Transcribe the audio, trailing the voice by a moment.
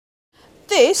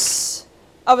This,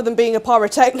 other than being a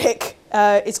pyrotechnic,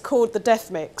 is called the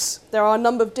death mix. There are a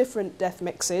number of different death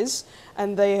mixes,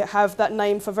 and they have that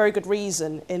name for very good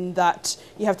reason, in that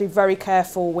you have to be very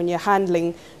careful when you're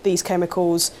handling these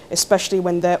chemicals, especially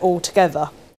when they're all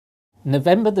together.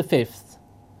 November the 5th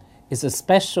is a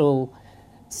special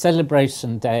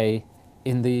celebration day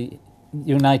in the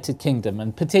United Kingdom,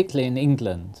 and particularly in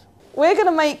England. We're going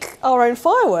to make our own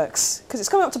fireworks, because it's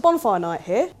coming up to bonfire night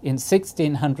here. In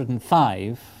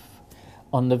 1605,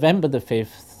 on November the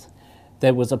 5th,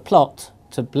 there was a plot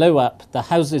to blow up the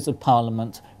Houses of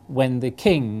Parliament when the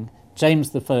King,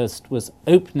 James I, was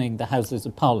opening the Houses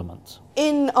of Parliament.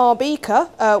 In our beaker,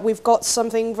 we've got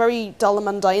something very dull and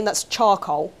mundane, that's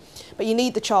charcoal. But you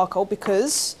need the charcoal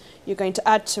because you're going to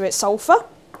add to it sulphur,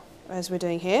 as we're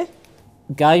doing here.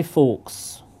 Guy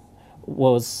Fawkes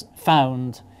was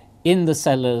found in the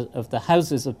cellar of the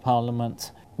Houses of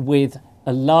Parliament with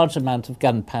a large amount of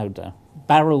gunpowder,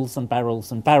 barrels and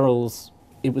barrels and barrels.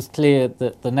 It was clear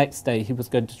that the next day he was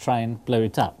going to try and blow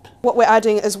it up. What we're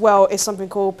adding as well is something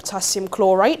called potassium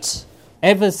chlorate.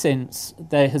 Ever since,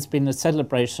 there has been a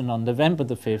celebration on November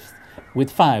the 5th with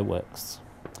fireworks.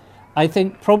 I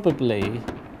think probably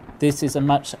this is a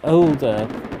much older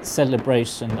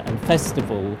celebration and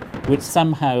festival which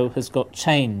somehow has got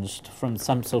changed from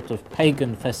some sort of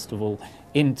pagan festival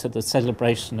into the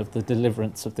celebration of the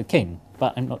deliverance of the king,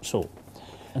 but I'm not sure.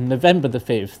 And November the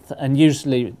 5th, and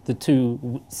usually the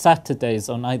 2 Saturdays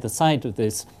on either side of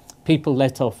this, people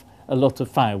let off a lot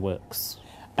of fireworks.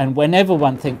 And whenever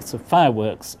one thinks of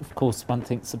fireworks, of course one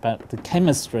thinks about the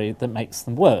chemistry that makes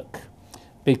them work,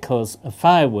 because a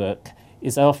firework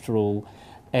is, after all,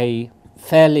 a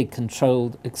fairly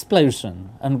controlled explosion,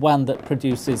 and one that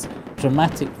produces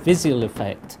dramatic visual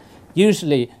effect,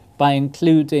 usually by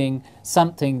including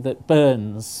something that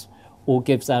burns or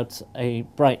gives out a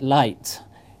bright light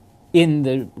in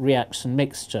the reaction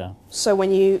mixture. So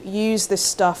when you use this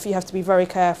stuff, you have to be very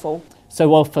careful.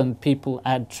 So often people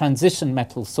add transition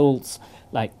metal salts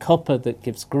like copper that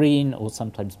gives green, or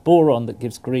sometimes boron that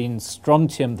gives green,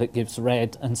 strontium that gives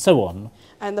red, and so on.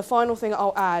 And the final thing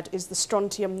I'll add is the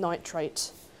strontium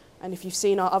nitrate. And if you've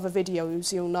seen our other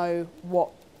videos, you'll know what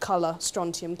colour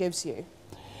strontium gives you.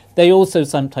 They also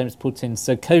sometimes put in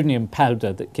zirconium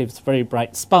powder that gives very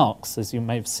bright sparks, as you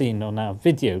may have seen on our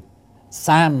video.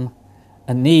 Sam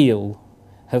and Neil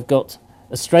have got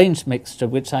a strange mixture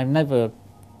which I've never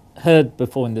heard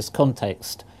before in this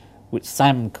context, which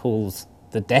Sam calls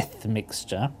the death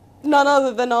mixture. None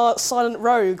other than our silent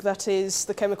rogue, that is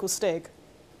the chemical Stig.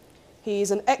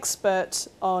 He's an expert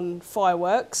on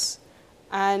fireworks,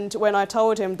 and when I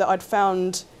told him that I'd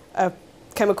found a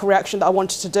chemical reaction that I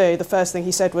wanted to do, the first thing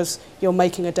he said was, "You're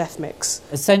making a death mix."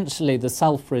 Essentially the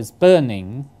sulphur is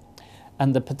burning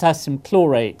and the potassium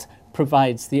chlorate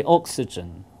provides the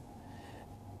oxygen.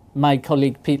 My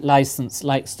colleague Pete Licence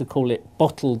likes to call it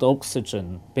bottled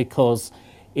oxygen because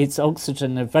it's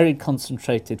oxygen in a very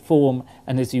concentrated form,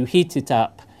 and as you heat it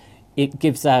up, it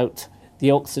gives out the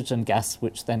oxygen gas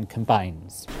which then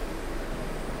combines.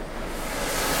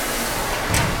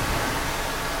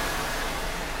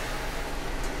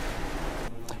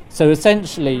 So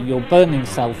essentially you're burning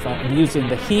sulphur and using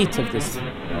the heat of this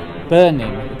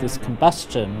burning, this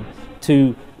combustion,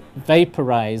 to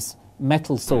vaporize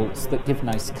metal salts that give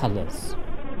nice colours.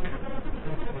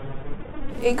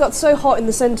 It got so hot in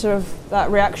the centre of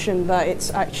that reaction that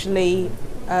it's actually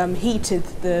heated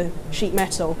the sheet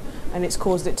metal, and it's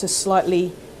caused it to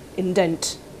slightly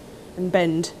indent and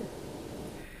bend.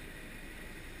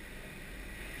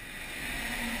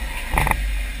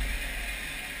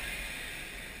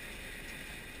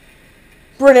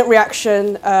 Brilliant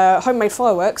reaction, homemade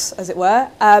fireworks, as it were,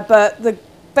 but the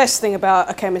best thing about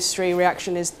a chemistry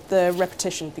reaction is the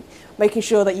repetition, making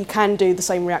sure that you can do the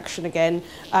same reaction again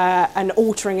and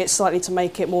altering it slightly to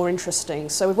make it more interesting.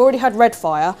 So we've already had red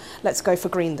fire, let's go for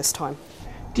green this time.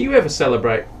 Do you ever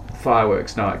celebrate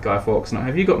fireworks night, Guy Fawkes Night?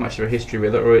 Have you got much of a history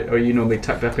with it, or are you normally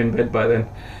tucked up in bed by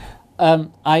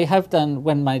then? I have done,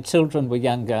 when my children were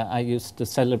younger, I used to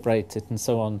celebrate it and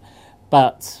so on,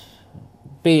 but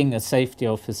being a safety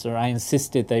officer, I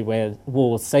insisted they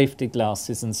wore safety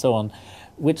glasses and so on,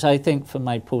 which I think for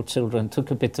my poor children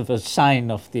took a bit of a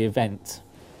shine off the event.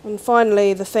 And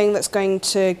finally, the thing that's going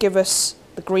to give us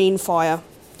the green fire,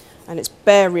 and it's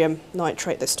barium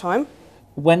nitrate this time.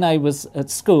 When I was at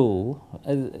school,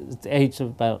 at the age of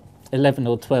about 11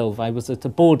 or 12, I was at a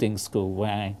boarding school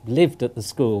where I lived at the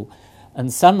school,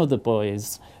 and some of the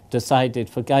boys decided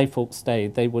for Guy Fawkes Day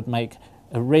they would make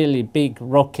a really big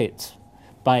rocket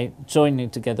by joining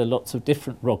together lots of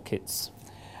different rockets,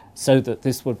 so that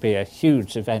this would be a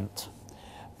huge event.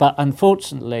 But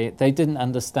unfortunately, they didn't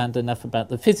understand enough about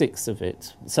the physics of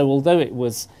it. So although it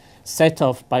was set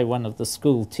off by one of the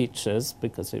school teachers,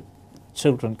 because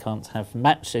children can't have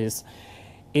matches,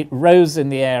 it rose in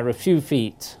the air a few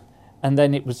feet, and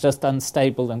then it was just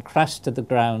unstable and crashed to the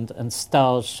ground, and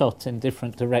stars shot in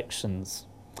different directions.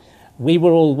 We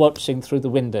were all watching through the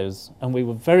windows, and we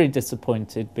were very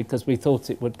disappointed because we thought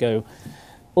it would go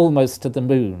almost to the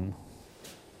moon.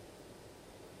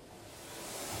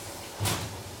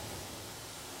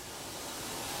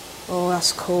 Oh,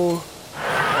 that's cool.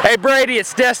 Hey Brady,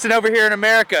 it's Destin over here in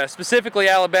America, specifically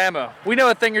Alabama. We know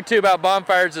a thing or two about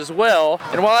bonfires as well,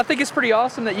 and while I think it's pretty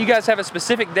awesome that you guys have a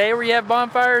specific day where you have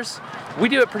bonfires, we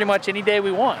do it pretty much any day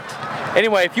we want.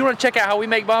 Anyway, if you want to check out how we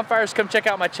make bonfires, come check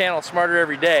out my channel, Smarter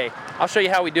Every Day. I'll show you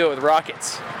how we do it with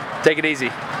rockets. Take it easy.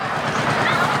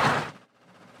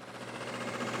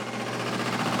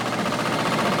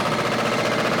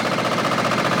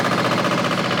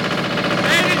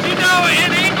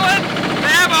 In England,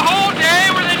 they have a whole day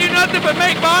where they do nothing but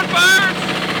make bonfires.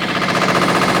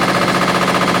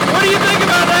 What do you think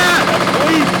about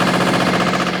that?